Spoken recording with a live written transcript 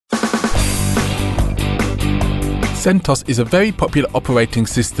CentOS is a very popular operating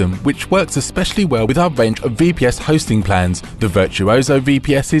system which works especially well with our range of VPS hosting plans, the Virtuozzo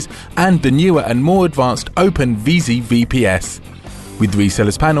VPSs and the newer and more advanced OpenVZ VPS. With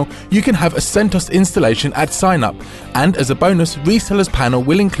ResellersPanel, you can have a CentOS installation at sign-up, and as a bonus, ResellersPanel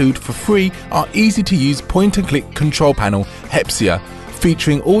will include for free our easy-to-use point-and-click control panel, Hepsia,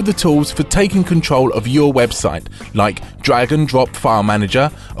 featuring all the tools for taking control of your website, like drag and drop file manager,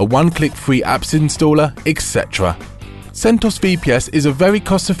 a one-click free apps installer, etc. CentOS VPS is a very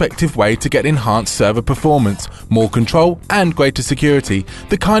cost-effective way to get enhanced server performance, more control and greater security,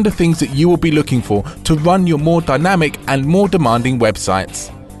 the kind of things that you will be looking for to run your more dynamic and more demanding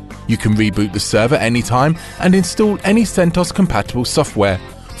websites. You can reboot the server anytime and install any CentOS compatible software.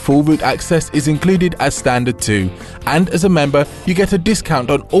 Full root access is included as standard too, and as a member you get a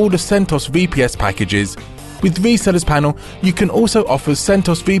discount on all the CentOS VPS packages. With ResellersPanel, you can also offer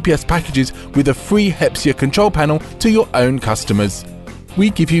CentOS VPS packages with a free Hepsia Control Panel to your own customers.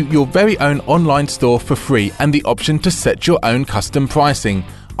 We give you your very own online store for free and the option to set your own custom pricing.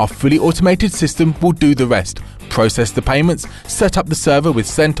 Our fully automated system will do the rest, process the payments, set up the server with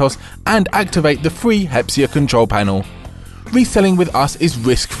CentOS and activate the free Hepsia Control Panel. Reselling with us is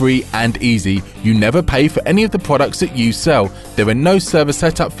risk-free and easy. You never pay for any of the products that you sell. There are no server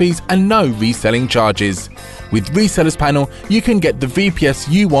setup fees and no reselling charges. With ResellersPanel, you can get the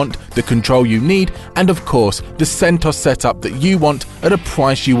VPS you want, the control you need, and of course, the CentOS setup that you want at a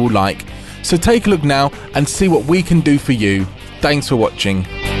price you will like. So take a look now and see what we can do for you. Thanks for watching.